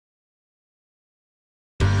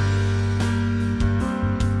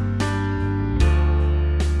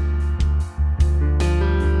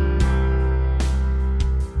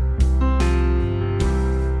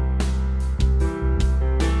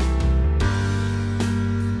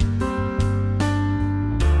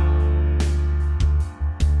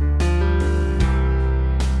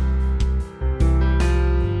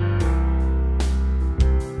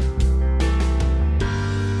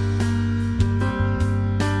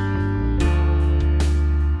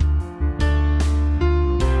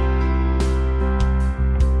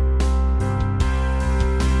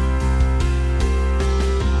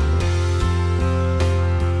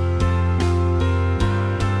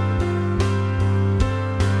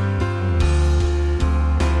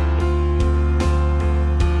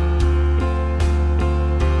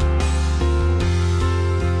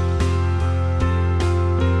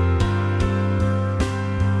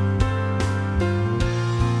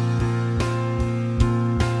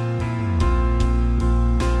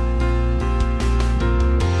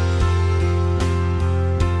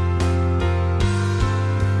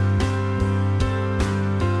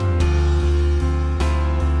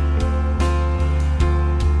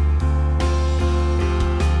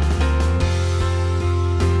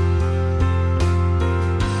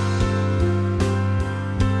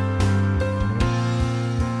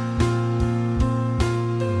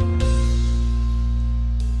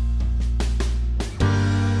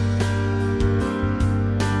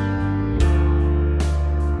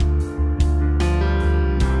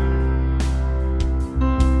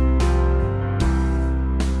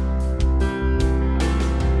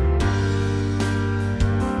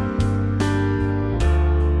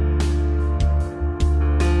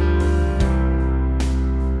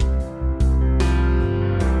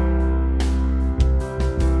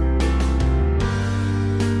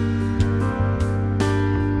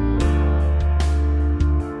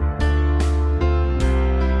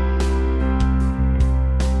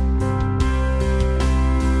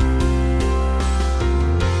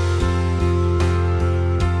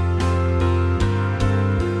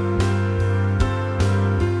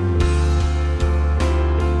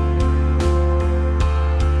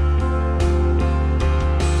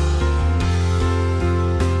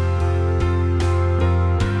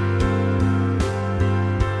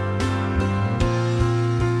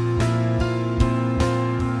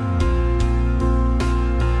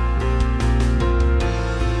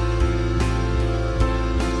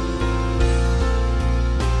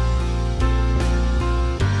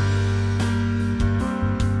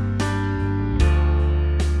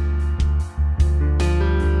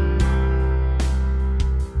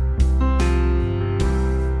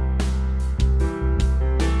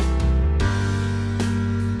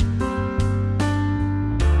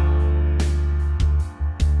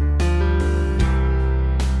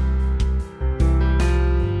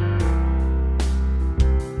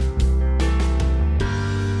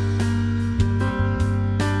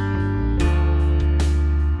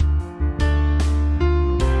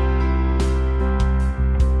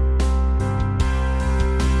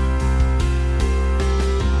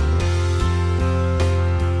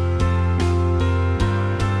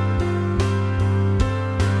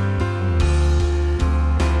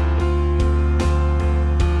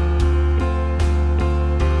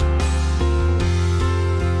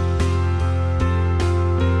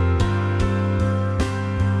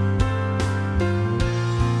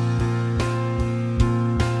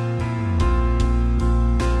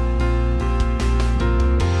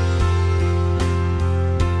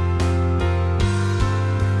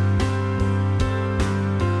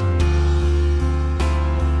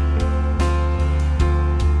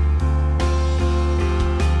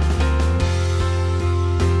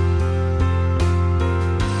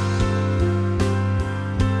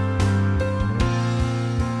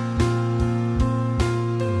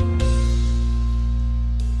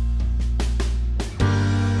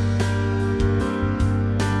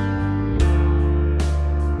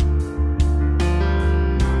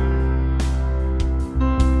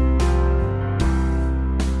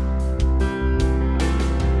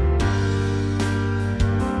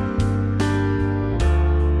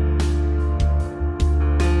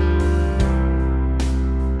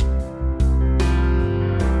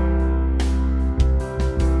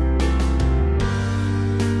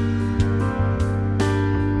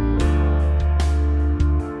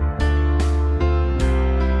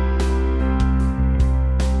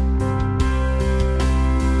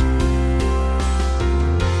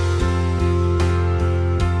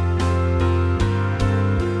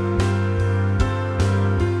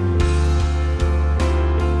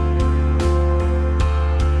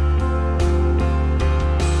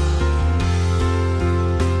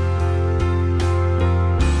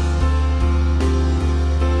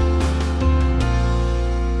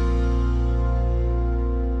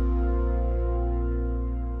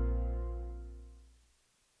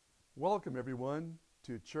Welcome everyone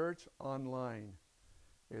to Church Online.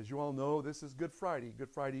 As you all know, this is Good Friday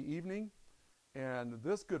evening, and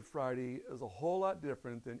this Good Friday is a whole lot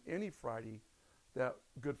different than any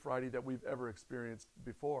Good Friday that we've ever experienced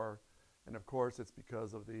before, and of course it's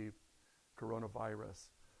because of the coronavirus.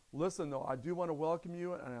 Listen though, I do want to welcome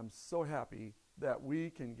you, and I'm so happy that we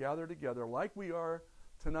can gather together like we are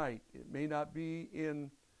tonight. It may not be in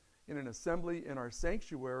an assembly in our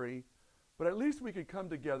sanctuary, but at least we could come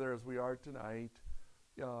together as we are tonight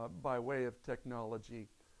by way of technology.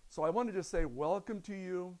 So I wanted to say welcome to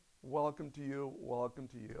you, welcome to you, welcome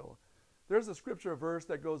to you. There's a scripture verse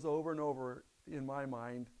that goes over and over in my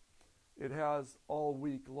mind. It has all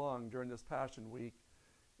week long during this Passion Week.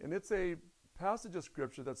 And it's a passage of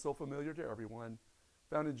scripture that's so familiar to everyone,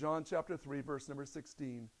 found in John chapter 3, verse number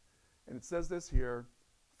 16. And it says this here,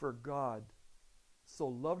 "For God so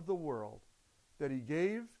loved the world that he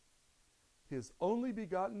gave his only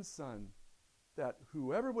begotten Son, that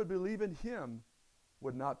whoever would believe in him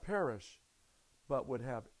would not perish, but would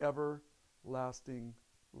have everlasting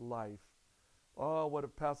life." Oh, what a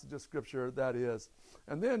passage of scripture that is.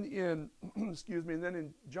 And then in,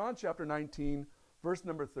 in John chapter 19, verse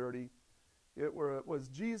number 30, it was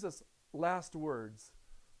Jesus' last words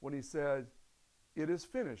when he said, "It is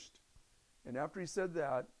finished." And after he said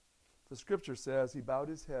that, the scripture says he bowed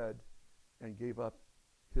his head and gave up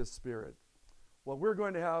his spirit. Well, we're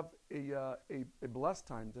going to have a blessed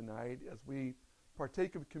time tonight as we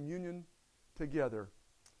partake of communion together.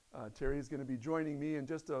 Terry is going to be joining me in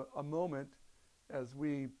just a moment as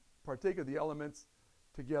we partake of the elements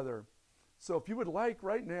together. So if you would like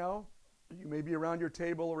right now, you may be around your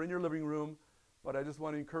table or in your living room, but I just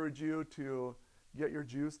want to encourage you to get your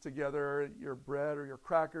juice together, your bread or your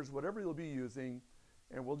crackers, whatever you'll be using,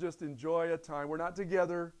 and we'll just enjoy a time. We're not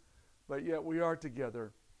together, but yet we are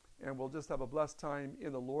together. And we'll just have a blessed time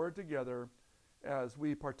in the Lord together as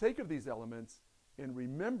we partake of these elements in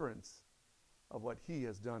remembrance of what he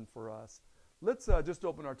has done for us. Let's just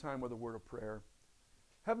open our time with a word of prayer.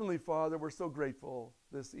 Heavenly Father, we're so grateful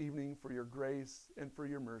this evening for your grace and for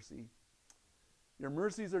your mercy. Your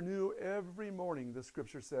mercies are new every morning, the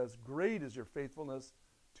scripture says. Great is your faithfulness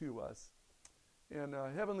to us. And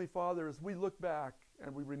Heavenly Father, as we look back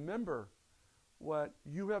and we remember what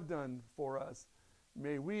you have done for us,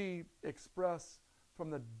 may we express from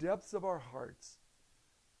the depths of our hearts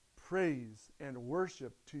praise and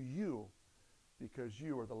worship to you, because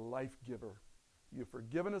you are the life giver. You've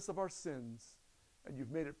forgiven us of our sins, and you've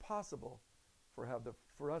made it possible for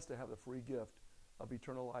us to have the free gift of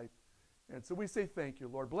eternal life. And so we say thank you,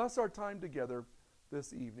 Lord. Bless our time together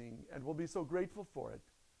this evening, and we'll be so grateful for it.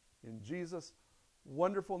 In Jesus'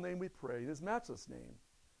 wonderful name we pray, his matchless name.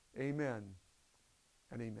 Amen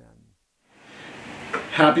and amen.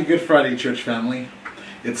 Happy Good Friday, church family.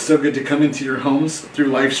 It's so good to come into your homes through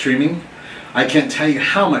live streaming. I can't tell you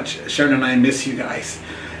how much Sharon and I miss you guys.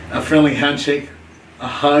 A friendly handshake, a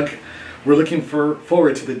hug. We're looking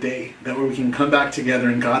forward to the day that we can come back together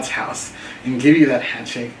in God's house and give you that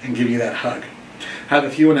handshake and give you that hug. I have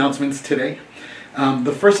a few announcements today.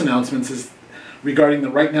 The first announcement is regarding the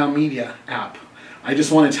Right Now Media app. I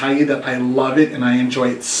just want to tell you that I love it and I enjoy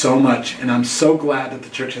it so much, and I'm so glad that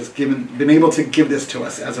the church has been able to give this to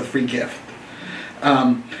us as a free gift.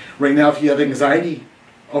 Right now, if you have anxiety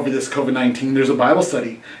over this COVID-19, there's a Bible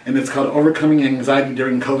study, and it's called Overcoming Anxiety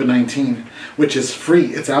During COVID-19, which is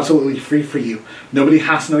free. It's absolutely free for you. Nobody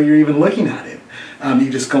has to know you're even looking at it.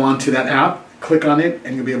 You just go onto that app, click on it,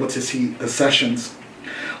 and you'll be able to see the sessions.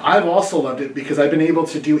 I've also loved it because I've been able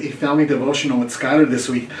to do a family devotional with Skylar this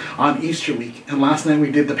week on Easter week. And last night we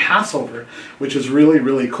did the Passover, which is really,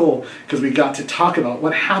 really cool because we got to talk about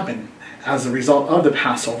what happened as a result of the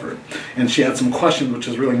Passover. And she had some questions, which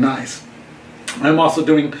was really nice. I'm also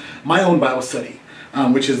doing my own Bible study,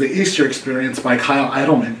 which is the Easter Experience by Kyle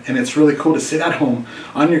Idleman. And it's really cool to sit at home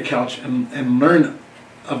on your couch and learn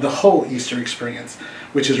of the whole Easter experience,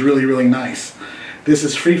 which is really, really nice. This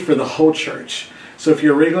is free for the whole church. So if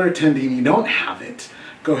you're a regular attendee and you don't have it,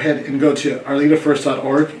 go ahead and go to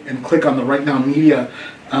ourleaderfirst.org and click on the Right Now Media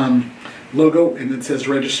logo, and it says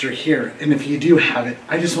register here. And if you do have it,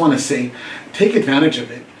 I just want to say, take advantage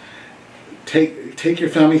of it. Take your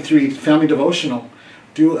family through a family devotional.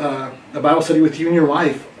 Do a Bible study with you and your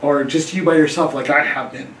wife, or just you by yourself like I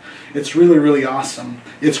have been. It's really, really awesome.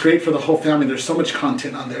 It's great for the whole family. There's so much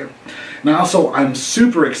content on there. And I'm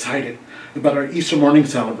super excited about our Easter morning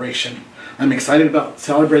celebration. I'm excited about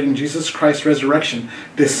celebrating Jesus Christ's resurrection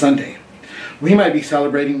this Sunday. We might be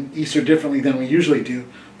celebrating Easter differently than we usually do,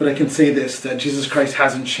 but I can say this, that Jesus Christ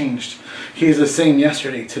hasn't changed. He is the same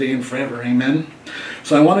yesterday, today, and forever. Amen.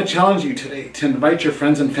 So I want to challenge you today to invite your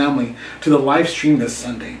friends and family to the live stream this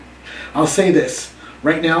Sunday. I'll say this.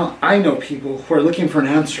 Right now, I know people who are looking for an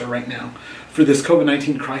answer right now for this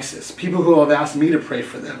COVID-19 crisis. People who have asked me to pray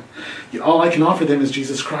for them. All I can offer them is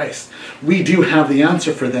Jesus Christ. We do have the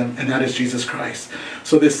answer for them, and that is Jesus Christ.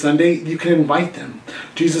 So this Sunday, you can invite them.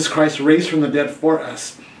 Jesus Christ raised from the dead for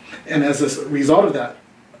us. And as a result of that,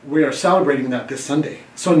 we are celebrating that this Sunday.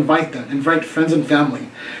 So invite them. Invite friends and family.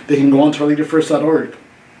 They can go on to ourleaderfirst.org.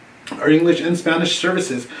 Our English and Spanish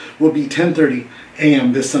services will be 10:30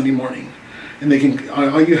 a.m. this Sunday morning. And they can.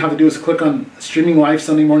 All you have to do is click on streaming live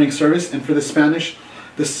Sunday morning service, and for the Spanish,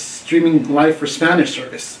 the streaming live for Spanish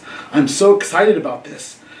service. I'm so excited about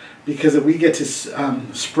this because we get to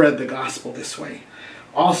spread the gospel this way.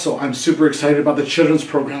 Also, I'm super excited about the children's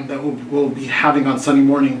program that we'll be having on Sunday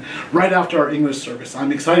morning right after our English service.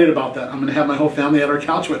 I'm excited about that. I'm going to have my whole family at our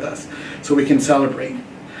couch with us so we can celebrate.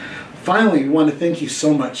 Finally, we want to thank you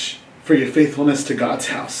so much for your faithfulness to God's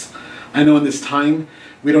house. I know in this time,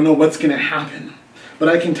 we don't know what's going to happen, but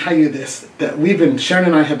I can tell you this, that Sharon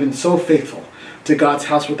and I have been so faithful to God's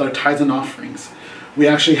house with our tithes and offerings. We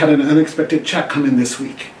actually had an unexpected check come in this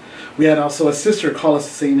week. We had also a sister call us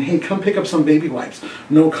saying, hey, come pick up some baby wipes,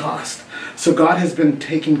 no cost. So God has been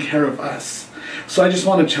taking care of us. So I just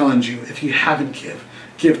want to challenge you, if you haven't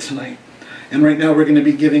give tonight. And right now we're going to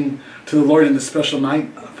be giving to the Lord in the special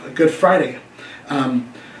night of Good Friday.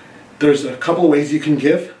 There's a couple of ways you can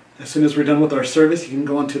give. As soon as we're done with our service, you can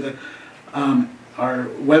go onto our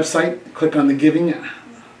website, click on the giving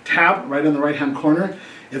tab right in the right-hand corner.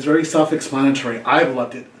 It's very self-explanatory. I've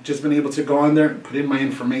loved it. Just been able to go on there and put in my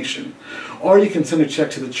information. Or you can send a check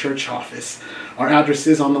to the church office. Our address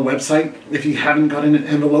is on the website. If you haven't gotten an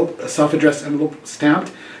envelope, a self-addressed envelope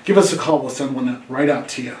stamped, give us a call. We'll send one right out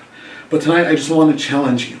to you. But tonight, I just want to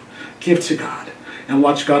challenge you. Give to God and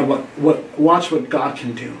watch what God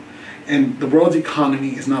can do. And the world's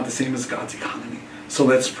economy is not the same as God's economy. So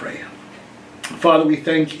let's pray. Father, we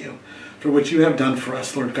thank you for what you have done for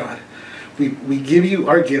us, Lord God. We give you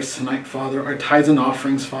our gifts tonight, Father, our tithes and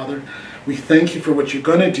offerings, Father. We thank you for what you're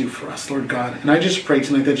going to do for us, Lord God. And I just pray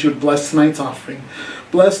tonight that you would bless tonight's offering.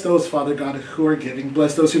 Bless those, Father God, who are giving.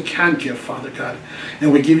 Bless those who can't give, Father God.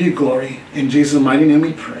 And we give you glory. In Jesus' mighty name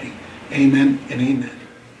we pray. Amen and amen.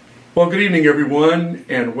 Well, good evening, everyone,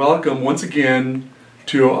 and welcome once again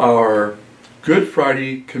to our Good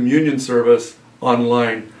Friday communion service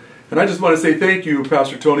online. And I just want to say thank you,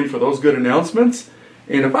 Pastor Tony, for those good announcements.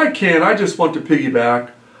 And if I can, I just want to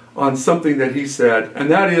piggyback on something that he said,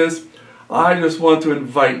 and that is, I just want to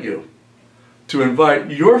invite you to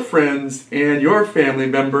invite your friends and your family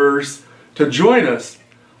members to join us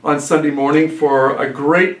on Sunday morning for a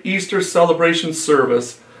great Easter celebration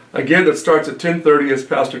service. Again, that starts at 10:30, as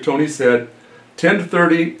Pastor Tony said,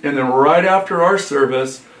 10:30, and then right after our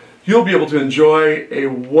service, you'll be able to enjoy a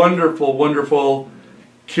wonderful, wonderful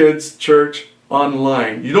kids' church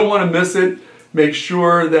online. You don't want to miss it. Make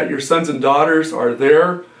sure that your sons and daughters are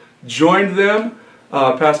there. Join them.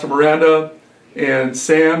 Pastor Miranda and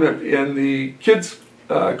Sam and the kids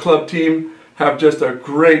club team have just a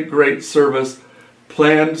great, great service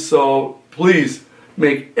planned. So please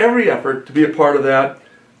make every effort to be a part of that.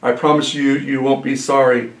 I promise you, you won't be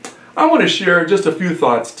sorry. I want to share just a few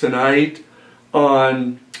thoughts tonight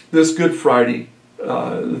on this Good Friday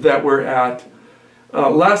that we're at.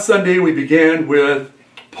 Last Sunday we began with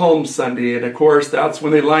Palm Sunday, and of course that's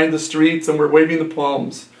when they lined the streets and were waving the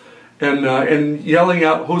palms and yelling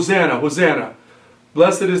out, Hosanna, Hosanna.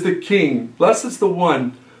 Blessed is the King, blessed is the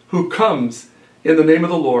one who comes in the name of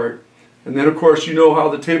the Lord. And then of course you know how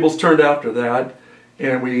the tables turned after that,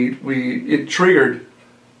 and it triggered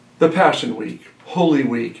the Passion Week, Holy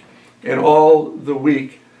Week, and all the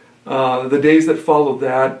week, the days that followed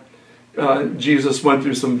that, Jesus went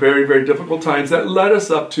through some very, very difficult times that led us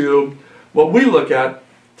up to what we look at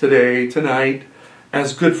tonight,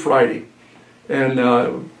 as Good Friday, and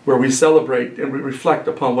where we celebrate and we reflect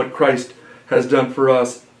upon what Christ has done for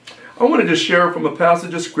us. I wanted to share from a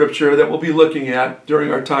passage of Scripture that we'll be looking at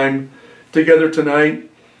during our time together tonight,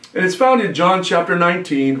 and it's found in John chapter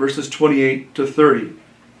 19, verses 28 to 30.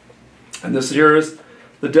 And this here is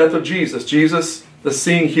the death of Jesus. Jesus, the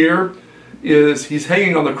scene here is he's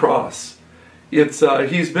hanging on the cross. He's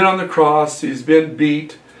been on the cross, he's been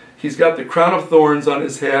beat, he's got the crown of thorns on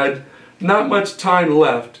his head, not much time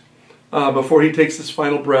left before he takes his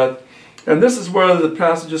final breath. And this is where the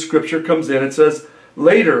passage of Scripture comes in. It says,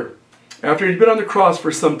 later, after he'd been on the cross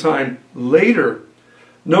for some time, later,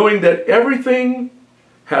 knowing that everything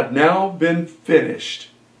had now been finished,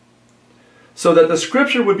 so that the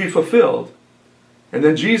Scripture would be fulfilled, And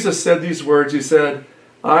then Jesus said these words. He said,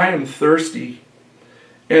 I am thirsty.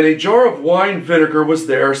 And a jar of wine vinegar was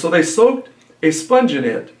there, so they soaked a sponge in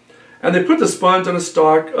it. And they put the sponge on a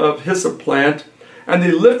stalk of hyssop plant, and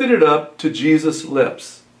they lifted it up to Jesus'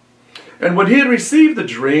 lips. And when he had received the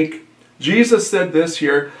drink, Jesus said this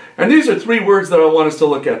here, and these are three words that I want us to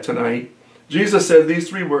look at tonight. Jesus said these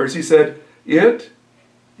three words. He said, it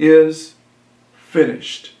is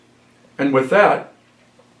finished. And with that,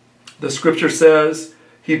 the scripture says,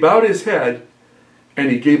 he bowed his head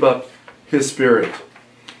and he gave up his spirit.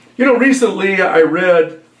 You know, recently I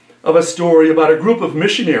read of a story about a group of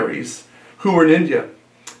missionaries who were in India.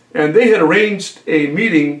 And they had arranged a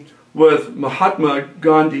meeting with Mahatma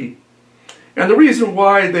Gandhi. And the reason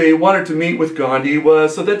why they wanted to meet with Gandhi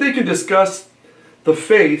was so that they could discuss the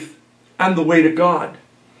faith and the way to God.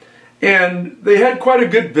 And they had quite a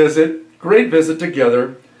good visit, great visit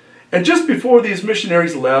together. And just before these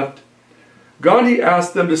missionaries left, Gandhi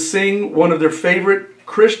asked them to sing one of their favorite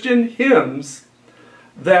Christian hymns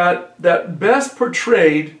that best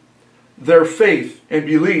portrayed their faith and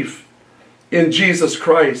belief in Jesus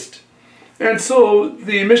Christ. And so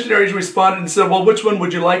the missionaries responded and said, well, which one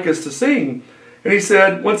would you like us to sing? And he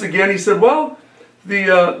said, once again, he said, well,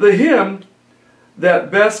 the hymn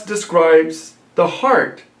that best describes the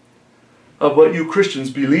heart of what you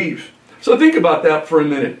Christians believe. So think about that for a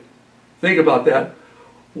minute. Think about that.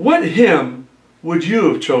 What hymn would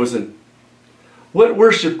you have chosen? What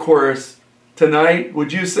worship chorus tonight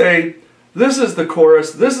would you say, this is the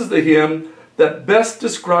chorus, this is the hymn that best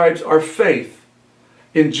describes our faith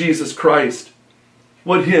in Jesus Christ?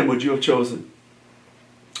 What hymn would you have chosen?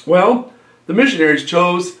 Well, the missionaries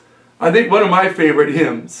chose, I think, one of my favorite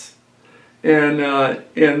hymns. And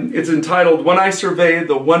it's entitled, When I Survey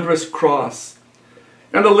the Wondrous Cross.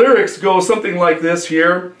 And the lyrics go something like this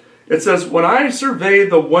here. It says, when I survey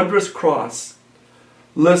the wondrous cross,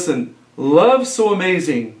 listen, love so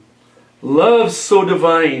amazing, love so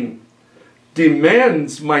divine,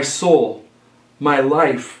 demands my soul, my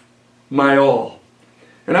life, my all.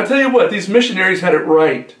 And I tell you what, these missionaries had it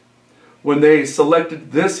right when they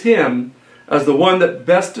selected this hymn as the one that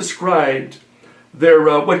best described their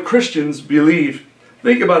what Christians believe.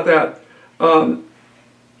 Think about that.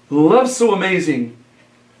 Love so amazing,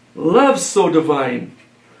 love so divine.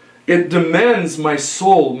 It demands my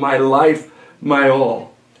soul, my life, my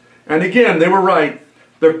all. And again, they were right.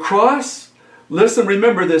 The cross, listen,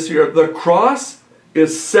 remember this here. The cross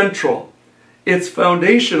is central. It's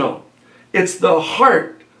foundational. It's the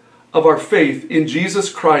heart of our faith in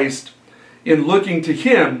Jesus Christ, in looking to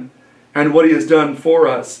Him and what He has done for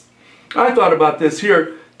us. I thought about this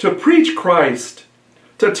here. To preach Christ,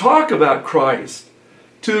 to talk about Christ,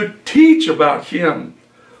 to teach about Him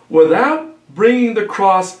without bringing the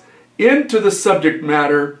cross into the subject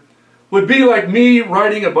matter would be like me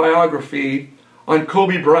writing a biography on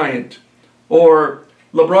Kobe Bryant or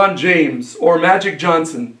LeBron James or Magic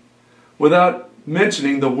Johnson without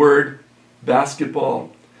mentioning the word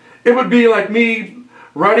basketball. It would be like me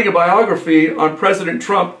writing a biography on President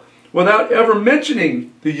Trump without ever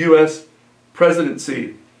mentioning the U.S.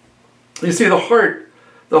 presidency. You see, the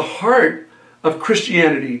heart of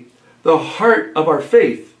Christianity, the heart of our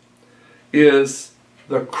faith is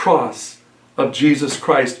the cross of Jesus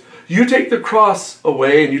Christ. You take the cross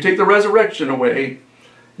away and you take the resurrection away,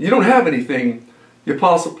 you don't have anything. The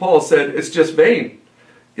Apostle Paul said it's just vain.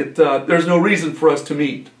 There's no reason for us to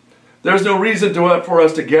meet. There's no reason for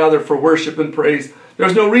us to gather for worship and praise.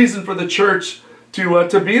 There's no reason for the church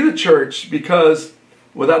to be the church, because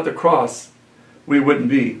without the cross, we wouldn't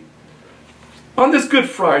be. On this Good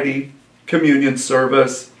Friday communion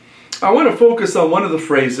service, I want to focus on one of the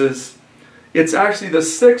phrases. It's actually the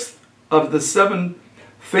sixth of the 7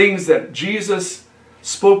 things that Jesus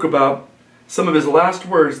spoke about, some of His last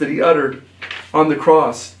words that He uttered on the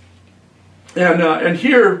cross. And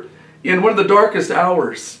here, in one of the darkest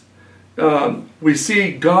hours, we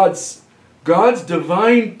see God's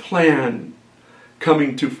divine plan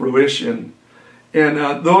coming to fruition. And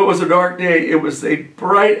though it was a dark day, it was a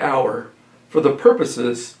bright hour for the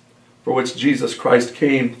purposes for which Jesus Christ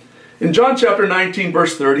came. In John chapter 19,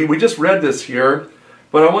 verse 30, we just read this here,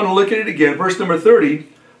 but I want to look at it again. Verse number 30,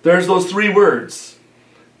 there's those 3 words,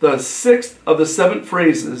 the 6th of the 7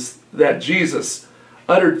 phrases that Jesus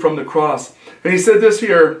uttered from the cross. And He said this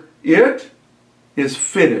here, it is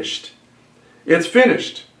finished. It's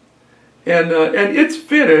finished. And it's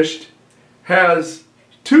finished has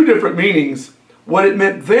 2 different meanings, what it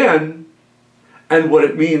meant then and what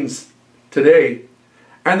it means today.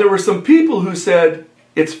 And there were some people who said,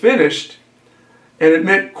 it's finished, and it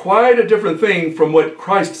meant quite a different thing from what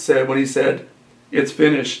Christ said when He said, it's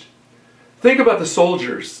finished. Think about the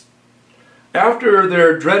soldiers. After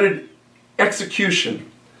their dreaded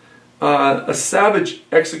execution, a savage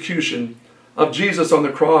execution of Jesus on the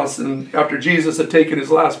cross, and after Jesus had taken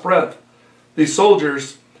his last breath, these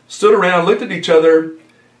soldiers stood around, looked at each other,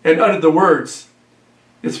 and uttered the words,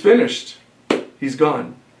 "It's finished. He's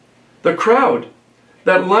gone." The crowd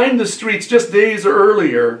that lined the streets just days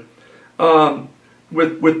earlier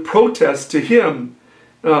with protests to him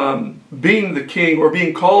being the king or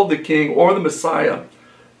being called the king or the Messiah,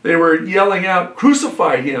 they were yelling out,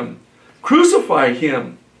 "Crucify him! Crucify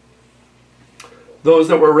him!" Those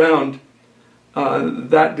that were around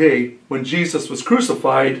that day when Jesus was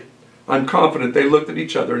crucified, I'm confident they looked at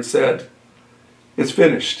each other and said, "It's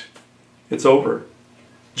finished. It's over."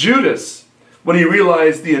 Judas, when he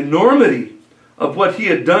realized the enormity of what he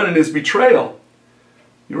had done in his betrayal,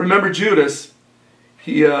 you remember Judas,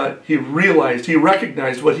 he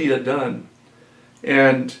recognized what he had done.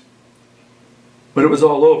 And when it was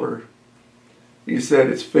all over, he said,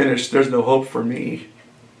 "It's finished. There's no hope for me."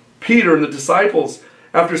 Peter and the disciples,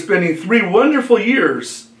 after spending 3 wonderful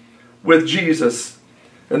years with Jesus,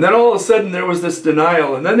 and then all of a sudden there was this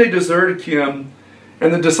denial, and then they deserted him.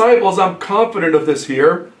 And the disciples, I'm confident of this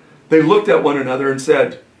here, they looked at one another and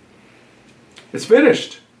said, "It's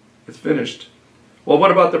finished. It's finished." Well,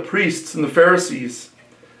 what about the priests and the Pharisees?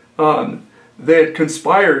 They had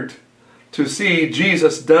conspired to see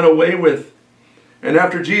Jesus done away with. And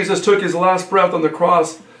after Jesus took his last breath on the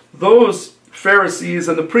cross, those Pharisees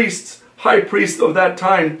and the priests, high priests of that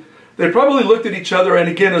time, they probably looked at each other and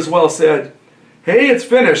again as well said, "Hey, it's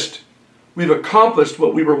finished. We've accomplished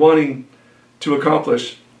what we were wanting to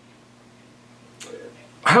accomplish."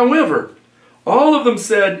 However, all of them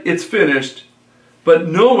said it's finished, but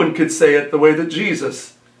no one could say it the way that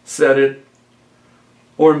Jesus said it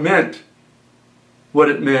or meant what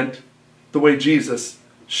it meant the way Jesus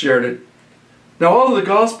shared it. Now, all of the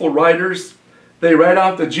gospel writers, they write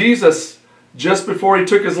out that Jesus, just before he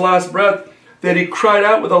took his last breath, that he cried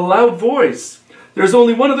out with a loud voice. There's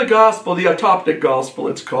only one of the gospel, the autoptic gospel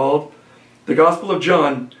it's called, the Gospel of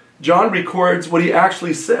John. John records what he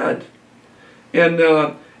actually said. And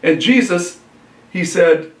Jesus, he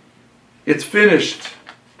said, "It's finished.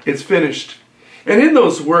 It's finished." And in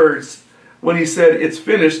those words, when he said it's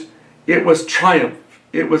finished, it was triumph.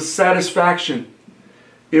 It was satisfaction.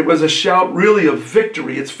 It was a shout really of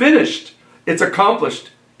victory. It's finished. It's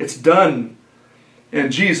accomplished. It's done.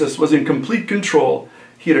 And Jesus was in complete control.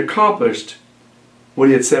 He had accomplished what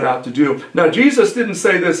he had set out to do. Now, Jesus didn't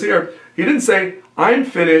say this here. He didn't say, "I'm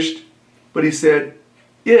finished," but he said,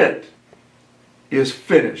 "It is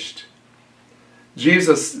finished."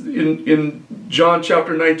 Jesus, in John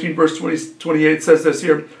chapter 19, verse 28, says this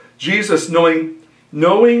here. Jesus,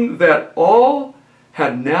 knowing that all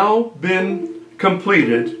had now been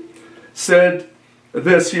completed, said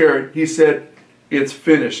this here. He said, "It's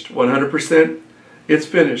finished." 100%. It's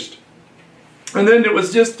finished. And then it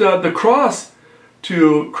was just the cross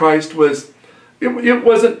to Christ was, it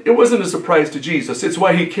wasn't a surprise to Jesus. It's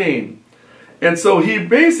why he came. And so he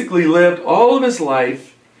basically lived all of his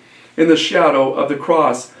life in the shadow of the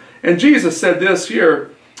cross. And Jesus said this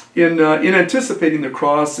here in anticipating the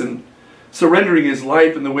cross and surrendering his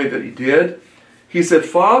life in the way that he did. He said,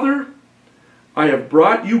 "Father, I have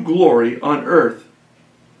brought you glory on earth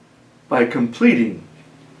by completing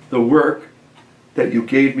the work that you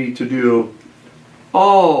gave me to do."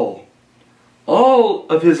 All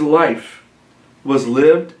of his life was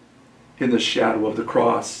lived in the shadow of the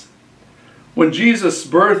cross. When Jesus'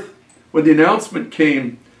 birth, when the announcement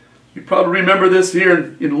came, you probably remember this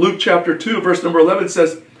here in Luke chapter 2, verse number 11, it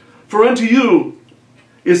says, "For unto you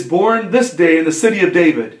is born this day in the city of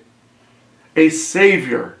David a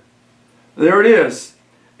Savior." There it is,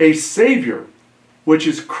 a Savior, which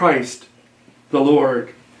is Christ the Lord.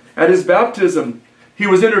 At his baptism, he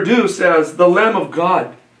was introduced as the Lamb of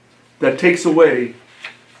God that takes away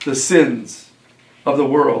the sins of the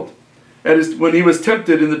world. When he was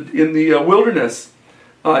tempted in the wilderness,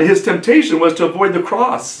 his temptation was to avoid the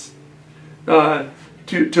cross,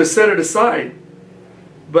 to set it aside.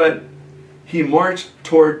 But he marched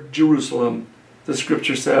toward Jerusalem, the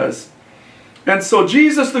scripture says. And so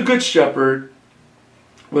Jesus, the Good Shepherd,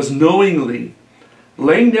 was knowingly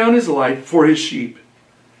laying down his life for his sheep.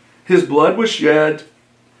 His blood was shed.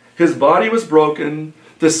 His body was broken.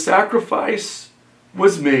 The sacrifice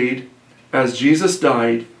was made as Jesus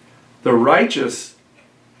died, the righteous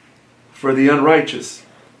for the unrighteous,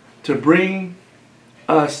 to bring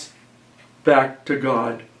us back to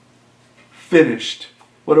God. Finished.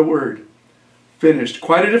 What a word. Finished.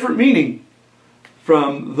 Quite a different meaning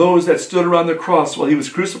from those that stood around the cross while he was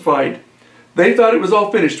crucified. They thought it was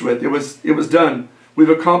all finished with. It was done. We've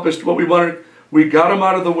accomplished what we wanted. We got them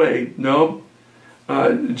out of the way. No.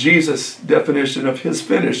 Jesus' definition of his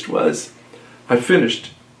finished was, I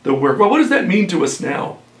finished the work. Well, what does that mean to us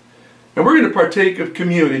now? And we're going to partake of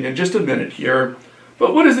communion in just a minute here.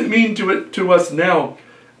 But what does it mean to us now?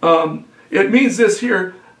 It means this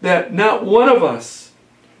here, that not one of us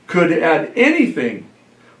could add anything.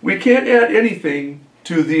 We can't add anything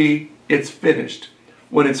to the it's finished.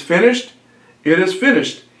 When it's finished, it is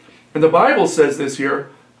finished. And the Bible says this here,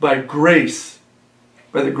 by grace,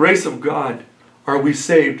 by the grace of God, are we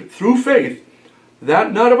saved through faith,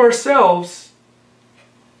 that not of ourselves,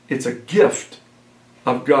 it's a gift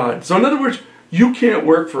of God. So in other words, you can't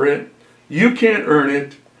work for it. You can't earn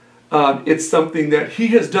it. It's something that he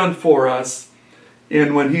has done for us.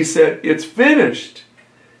 And when he said, it's finished,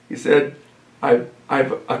 he said, I've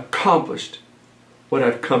accomplished what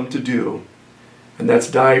I've come to do. And that's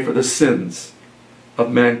die for the sins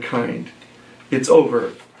of mankind. It's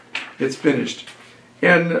over. It's finished.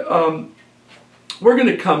 And we're going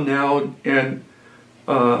to come now and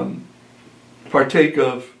partake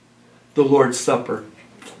of the Lord's Supper.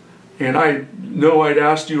 And I know I'd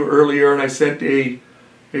asked you earlier, and I sent a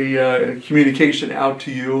communication out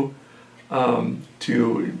to you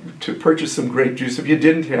to purchase some grape juice. If you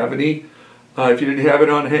didn't have any, if you didn't have it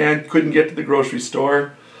on hand, couldn't get to the grocery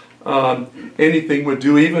store, anything would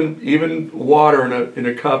do, even water in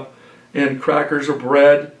a cup, and crackers or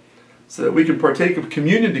bread, so that we can partake of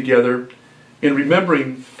communion together in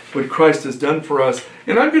remembering what Christ has done for us.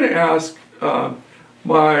 And I'm going to ask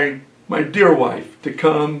my dear wife to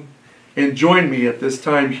come and join me at this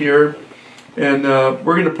time here. And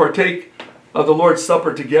we're going to partake of the Lord's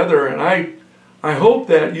Supper together. And I hope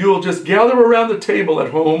that you'll just gather around the table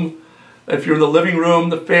at home, if you're in the living room,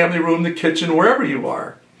 the family room, the kitchen, wherever you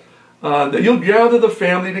are, that you'll gather the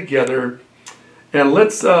family together, and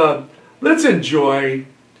let's enjoy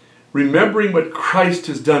remembering what Christ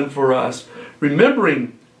has done for us,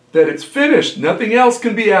 remembering that it's finished. Nothing else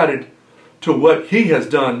can be added to what he has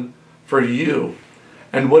done for you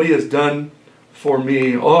and what he has done for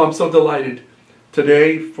me. Oh, I'm so delighted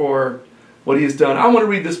today for what he has done. I want to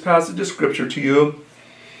read this passage of Scripture to you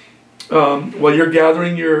while you're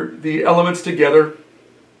gathering the elements together,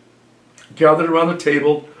 gathered around the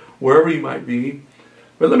table, wherever you might be.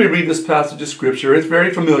 But let me read this passage of Scripture. It's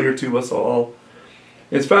very familiar to us all.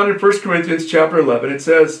 It's found in 1 Corinthians chapter 11. It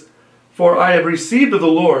says, "For I have received of the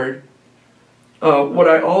Lord what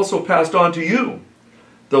I also passed on to you.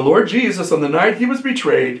 The Lord Jesus, on the night he was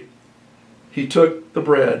betrayed, he took the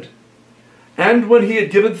bread. And when he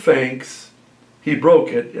had given thanks, he broke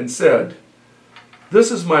it and said,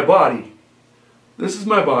 'This is my body. This is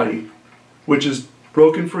my body, which is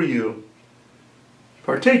broken for you.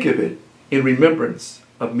 Partake of it in remembrance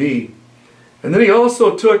of me.' And then he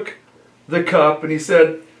also took the cup and he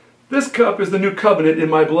said, 'This cup is the new covenant in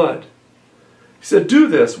my blood.' He said, 'Do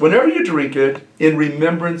this whenever you drink it in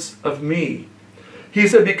remembrance of me.' He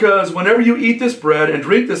said, 'Because whenever you eat this bread and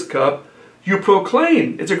drink this cup, you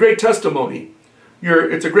proclaim,'" it's a great testimony,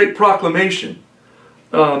 it's a great proclamation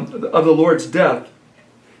of the Lord's death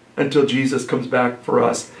until Jesus comes back for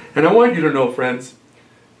us. And I want you to know, friends,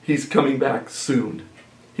 he's coming back soon.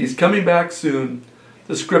 He's coming back soon.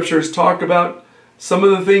 The Scriptures talk about some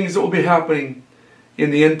of the things that will be happening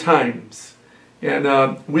in the end times.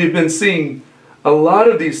 And we've been seeing a lot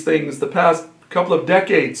of these things the past couple of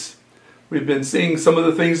decades. We've been seeing some of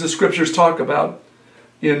the things the Scriptures talk about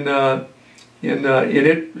in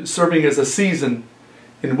it serving as a season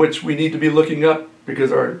in which we need to be looking up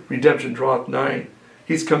because our redemption draweth nigh.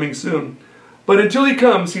 He's coming soon. But until he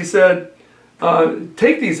comes, he said,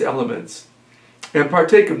 take these elements and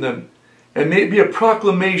partake of them, and may it be a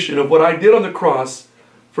proclamation of what I did on the cross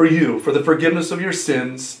for you, for the forgiveness of your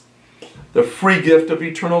sins, the free gift of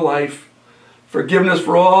eternal life, forgiveness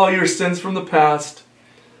for all your sins from the past,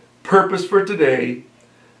 purpose for today,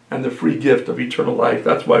 and the free gift of eternal life.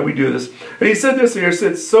 That's why we do this. And he said this here, he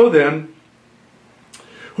said, "So then,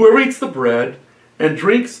 whoever eats the bread and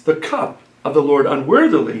drinks the cup of the Lord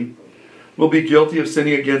unworthily will be guilty of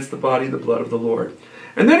sinning against the body and the blood of the Lord."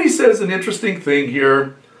 And then he says an interesting thing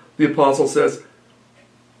here. The apostle says,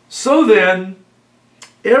 "So then,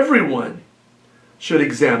 everyone should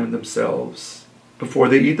examine themselves before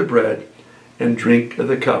they eat the bread and drink of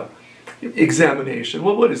the cup." Examination.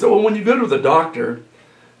 Well, what is it? Well, when you go to the doctor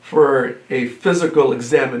for a physical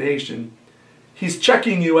examination, he's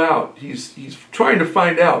checking you out. He's trying to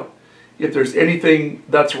find out if there's anything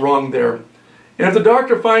that's wrong there. And if the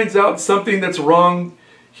doctor finds out something that's wrong,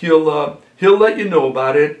 he'll let you know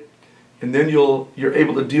about it, and then you're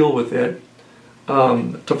able to deal with it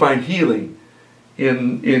to find healing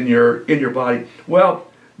in your body? Well,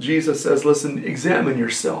 Jesus says, listen, examine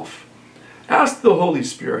yourself. Ask the Holy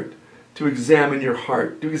Spirit to examine your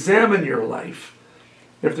heart, to examine your life.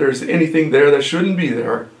 If there's anything there that shouldn't be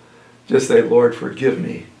there, just say, Lord, forgive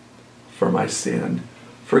me for my sin.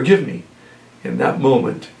 Forgive me. In that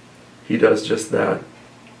moment, he does just that.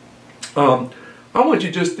 I want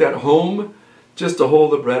you just at home, just to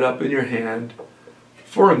hold the bread up in your hand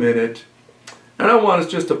for a minute. And I want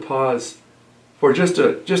us just to pause for just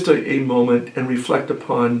a moment and reflect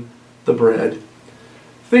upon the bread.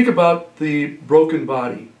 Think about the broken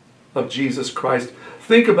body of Jesus Christ.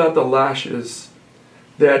 Think about the lashes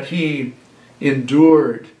that he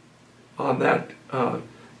endured on that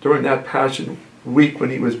during that Passion Week when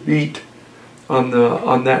he was beat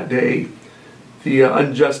on that day. The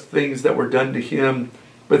unjust things that were done to him.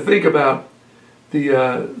 But think about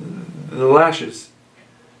the lashes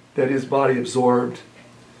that his body absorbed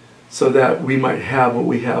so that we might have what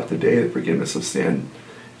we have today, the forgiveness of sin.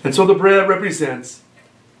 And so the bread represents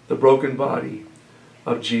the broken body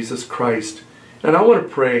of Jesus Christ. And I want to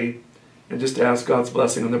pray and just ask God's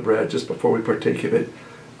blessing on the bread just before we partake of it.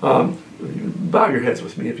 Bow your heads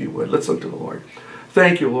with me if you would. Let's look to the Lord.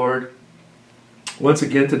 Thank you, Lord, once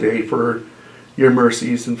again today for your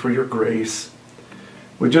mercies and for your grace.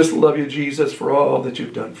 We just love you, Jesus, for all that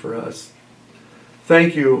you've done for us.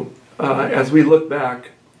 Thank you. As we look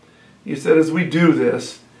back, you said as we do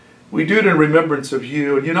this, we do it in remembrance of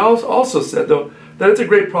you. And you also said, though, that it's a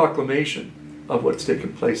great proclamation of what's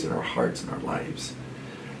taken place in our hearts and our lives.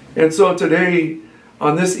 And so today,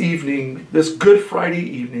 on this evening, this Good Friday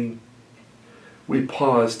evening, we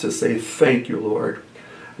pause to say thank you, Lord.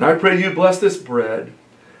 And I pray you bless this bread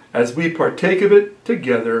as we partake of it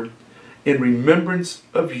together in remembrance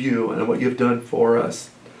of you and what you've done for us.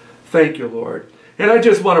 Thank you, Lord. And I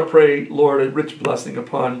just want to pray, Lord, a rich blessing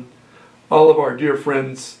upon all of our dear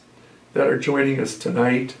friends that are joining us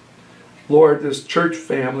tonight. Lord, this church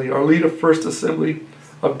family, our lead of First Assembly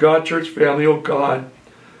of God Church family, oh God,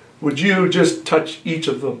 would you just touch each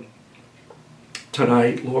of them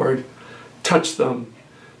tonight, Lord? Touch them.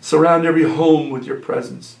 Surround every home with your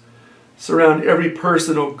presence. Surround every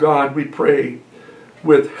person, oh God, we pray,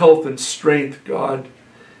 with health and strength, God.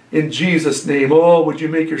 In Jesus' name, oh, would you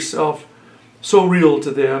make yourself so real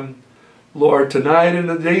to them, Lord, tonight and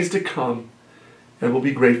in the days to come. And we'll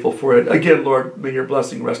be grateful for it. Again, Lord, may your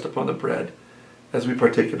blessing rest upon the bread as we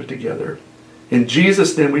partake of it together. In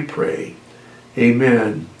Jesus' name we pray.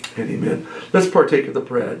 Amen and amen. Let's partake of the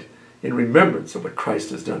bread in remembrance of what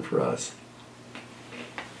Christ has done for us.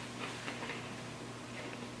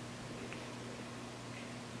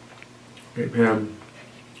 Amen.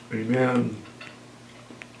 Amen.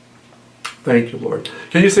 Thank you, Lord.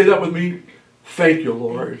 Can you say that with me? Thank you,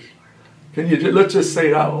 Lord. Can you? Let's just say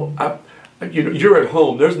it out. You're at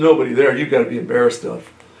home. There's nobody there. You've got to be embarrassed of.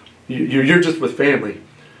 You're just with family.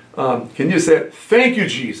 Can you say it? Thank you,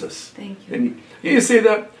 Jesus. Thank you. Can you say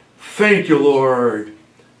that? Thank you, Lord.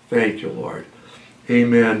 Thank you, Lord.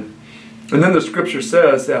 Amen. And then the scripture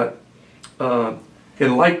says that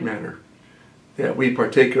in like manner, that we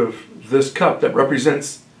partake of this cup that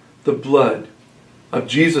represents the blood of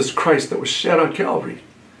Jesus Christ that was shed on Calvary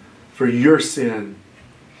for your sin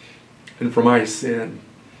and for my sin.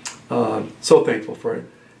 So thankful for it.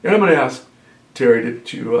 And I'm going to ask Terry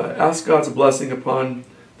to ask God's blessing upon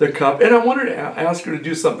the cup. And I wanted to ask her to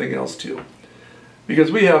do something else too.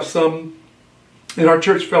 Because we have some in our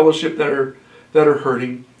church fellowship that are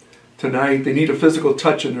hurting tonight. They need a physical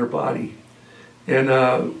touch in their body. And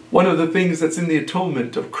one of the things that's in the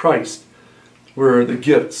atonement of Christ were the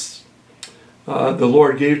gifts the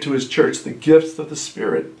Lord gave to his church, the gifts of the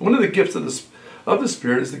Spirit. One of the gifts of the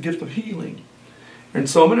Spirit is the gift of healing. And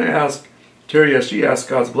so I'm going to ask Terry, as she asks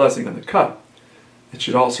God's blessing on the cup, it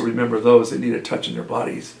should also remember those that need a touch in their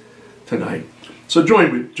bodies tonight. So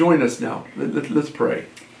join us now. Let's pray.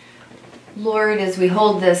 Lord, as we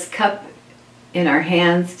hold this cup in our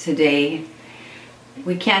hands today,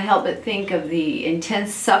 we can't help but think of the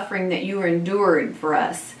intense suffering that you endured for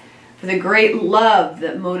us, for the great love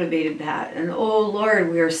that motivated that. And oh Lord,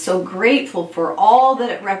 we are so grateful for all that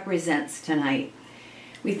it represents tonight.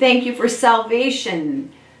 We thank you for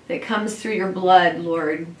salvation that comes through your blood,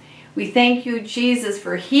 Lord. We thank you, Jesus,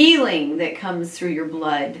 for healing that comes through your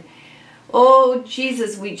blood. Oh,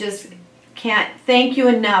 Jesus, we just can't thank you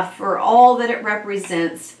enough for all that it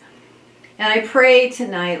represents. And I pray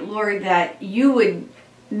tonight, Lord, that you would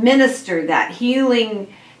minister that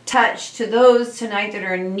healing touch to those tonight that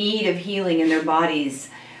are in need of healing in their bodies.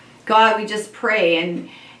 God, we just pray,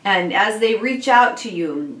 and as they reach out to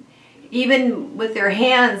you, even with their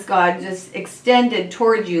hands, God, just extended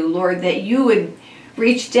toward you, Lord, that you would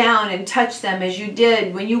reach down and touch them as you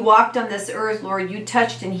did. When you walked on this earth, Lord, you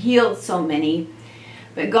touched and healed so many.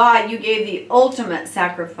 But God, you gave the ultimate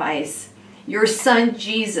sacrifice, your Son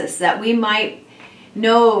Jesus, that we might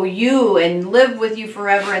know you and live with you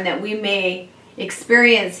forever, and that we may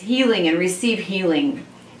experience healing and receive healing.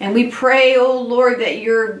 And we pray, oh Lord, that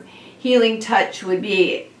your healing touch would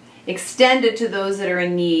be extended to those that are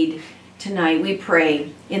in need tonight. We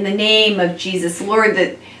pray in the name of Jesus, Lord,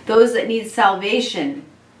 that those that need salvation,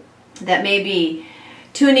 that may be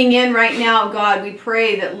tuning in right now, God, we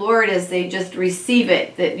pray that, Lord, as they just receive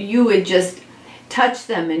it, that you would just touch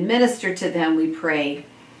them and minister to them, we pray.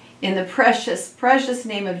 In the precious, precious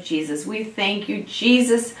name of Jesus, we thank you,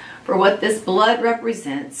 Jesus, for what this blood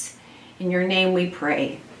represents. In your name we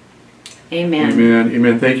pray. Amen. Amen.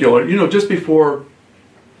 Amen. Thank you, Lord. You know, just before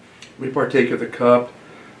we partake of the cup,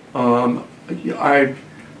 I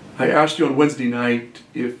asked you on Wednesday night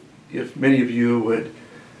if many of you would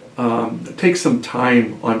take some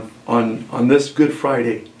time on this Good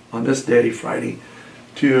Friday, on this day, Friday,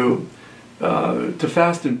 to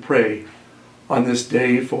fast and pray on this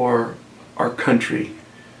day for our country,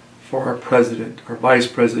 for our president, our vice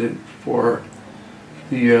president, for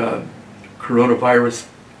the coronavirus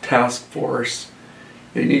task force.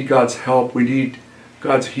 They need God's help. We need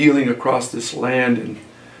God's healing across this land. And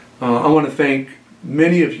I want to thank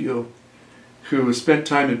many of you who spent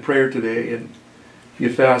time in prayer today, and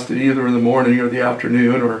you fasted either in the morning or the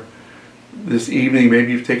afternoon or this evening.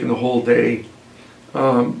 Maybe you've taken the whole day.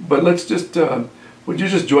 But let's just, would you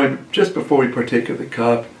just join just before we partake of the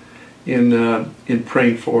cup in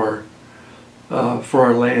praying for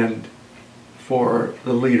our land, for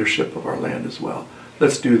the leadership of our land as well.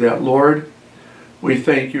 Let's do that. Lord, we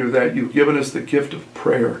thank you that you've given us the gift of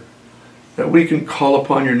prayer, that we can call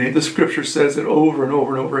upon your name. The scripture says it over and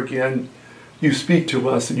over and over again. You speak to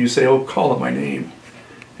us and you say, oh, call on my name,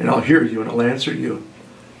 and I'll hear you and I'll answer you.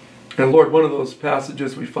 And Lord, one of those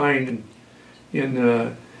passages we find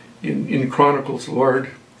in Chronicles, Lord,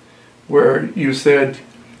 where you said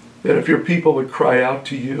that if your people would cry out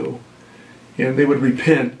to you and they would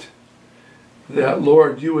repent, that,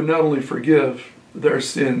 Lord, you would not only forgive their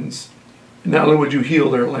sins, not only would you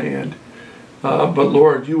heal their land, but,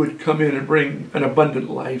 Lord, you would come in and bring an abundant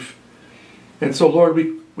life. And so, Lord,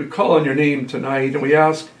 we call on your name tonight, and we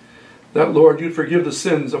ask that, Lord, you'd forgive the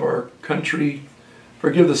sins of our country,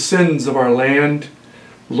 forgive the sins of our land,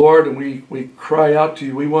 Lord, and we cry out to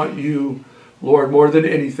you. We want you, Lord, more than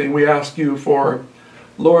anything. We ask you for,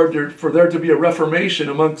 Lord, for there to be a reformation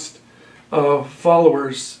amongst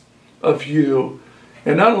followers of you.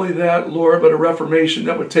 And not only that, Lord, but a reformation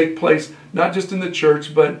that would take place not just in the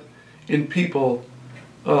church, but in people,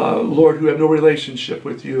 Lord, who have no relationship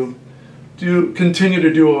with you. Do continue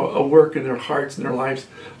to do a work in their hearts and their lives.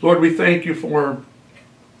 Lord, we thank you for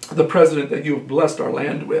the president that you have blessed our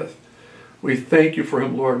land with. We thank you for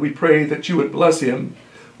him, Lord. We pray that you would bless him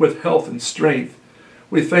with health and strength.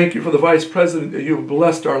 We thank you for the vice president that you have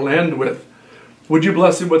blessed our land with. Would you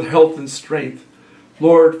bless him with health and strength?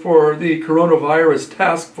 Lord, for the coronavirus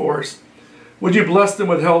task force, would you bless them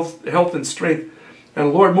with health and strength?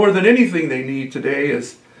 And Lord, more than anything they need today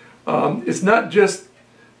is, it's not just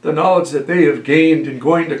the knowledge that they have gained in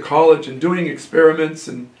going to college and doing experiments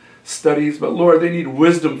and studies, but Lord, they need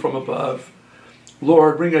wisdom from above.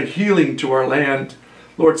 Lord, bring a healing to our land,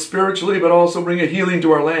 Lord, spiritually, but also bring a healing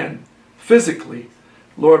to our land physically.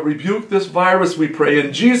 Lord, rebuke this virus, we pray,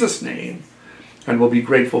 in Jesus' name, and we'll be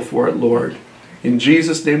grateful for it, Lord. In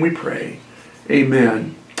Jesus' name we pray.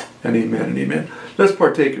 Amen and amen and amen. Let's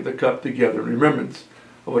partake of the cup together in remembrance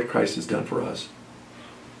of what Christ has done for us.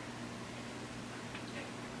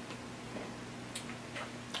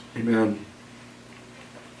 Amen.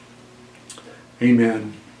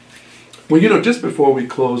 Amen. Well, you know, just before we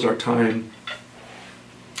close our time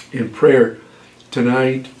in prayer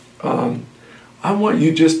tonight, I want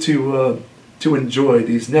you just to enjoy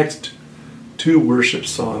these next two worship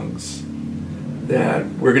songs that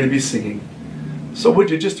we're going to be singing. So would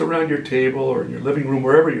you just around your table or in your living room,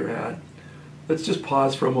 wherever you're at, let's just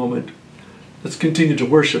pause for a moment. Let's continue to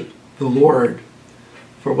worship the Lord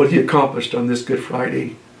for what he accomplished on this Good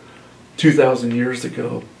Friday 2,000 years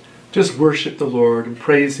ago. Just worship the Lord and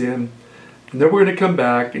praise him. And then we're going to come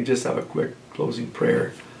back and just have a quick closing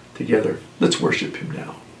prayer together. Let's worship him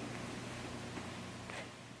now.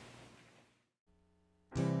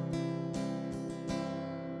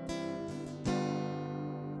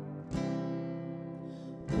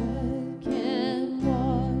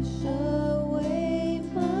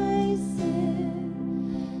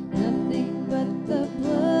 The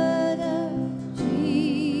blood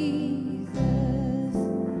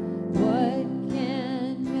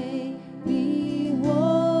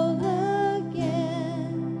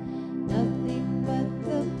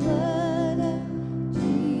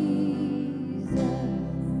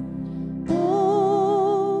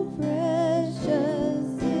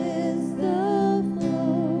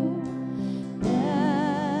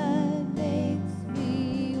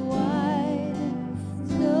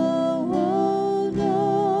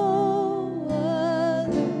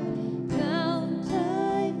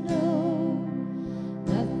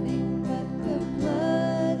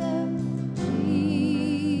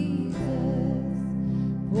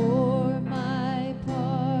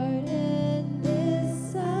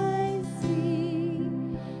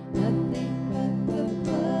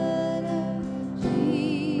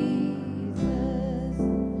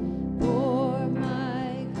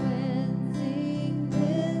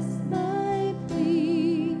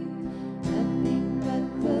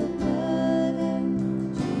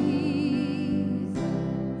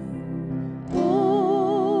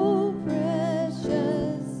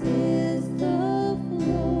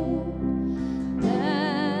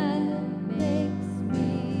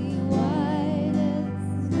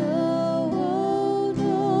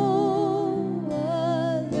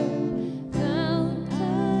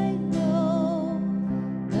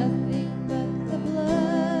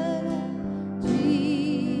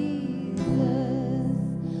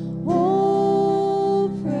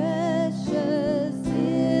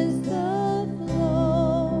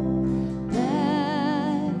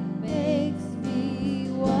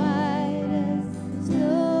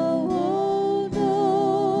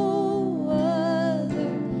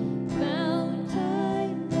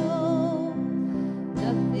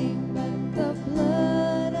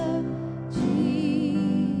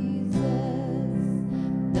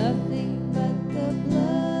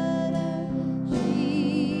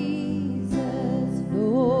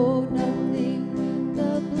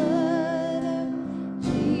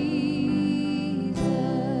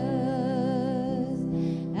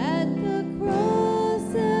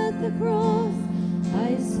the cross,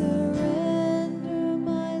 I surrender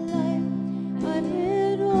my life. I'm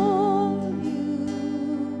in awe of you.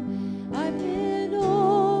 I'm in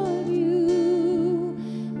awe of you.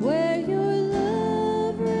 Where your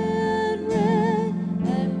love ran red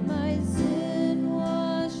and my sin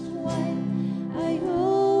washed white, I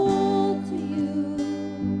owe all to you.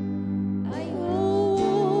 I owe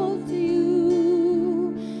all to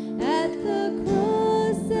you. At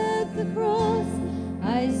the cross,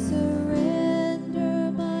 I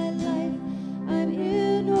surrender my life. I'm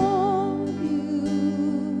in awe of you.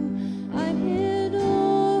 I'm in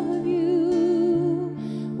awe of you.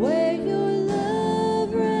 Where your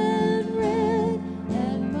love ran red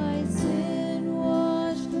and my sin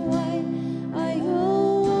washed white, I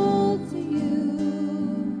owe all to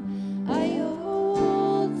you. I owe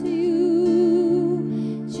all to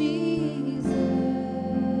you, Jesus.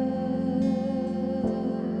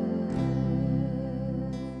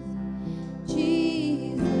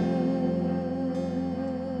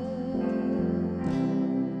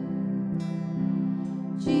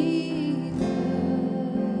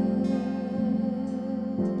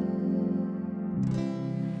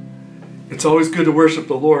 It's always good to worship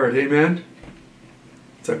the Lord, amen?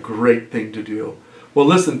 It's a great thing to do. Well,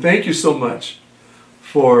 listen, thank you so much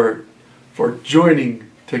for joining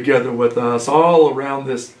together with us all around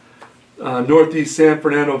this Northeast San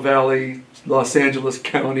Fernando Valley, Los Angeles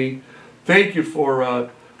County. Thank you for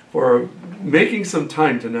making some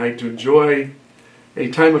time tonight to enjoy a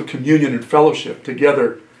time of communion and fellowship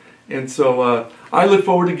together. And so I look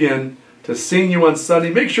forward again to seeing you on Sunday.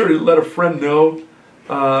 Make sure to let a friend know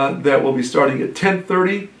that we'll be starting at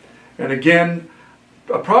 10:30. And again,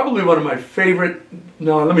 probably one of my favorite,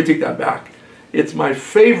 no, let me take that back. It's my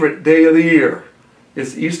favorite day of the year.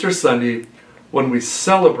 It's Easter Sunday when we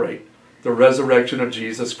celebrate the resurrection of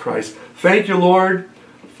Jesus Christ. Thank you, Lord,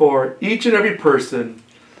 for each and every person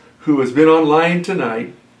who has been online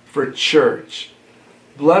tonight for church.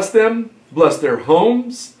 Bless them, bless their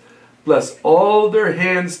homes, bless all their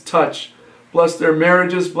hands touch, bless their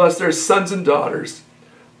marriages, bless their sons and daughters.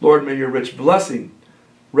 Lord, may your rich blessing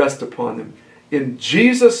rest upon them. In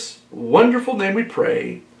Jesus' wonderful name we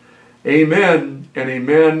pray. Amen and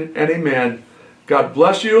amen and amen. God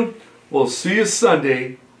bless you. We'll see you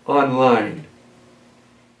Sunday online.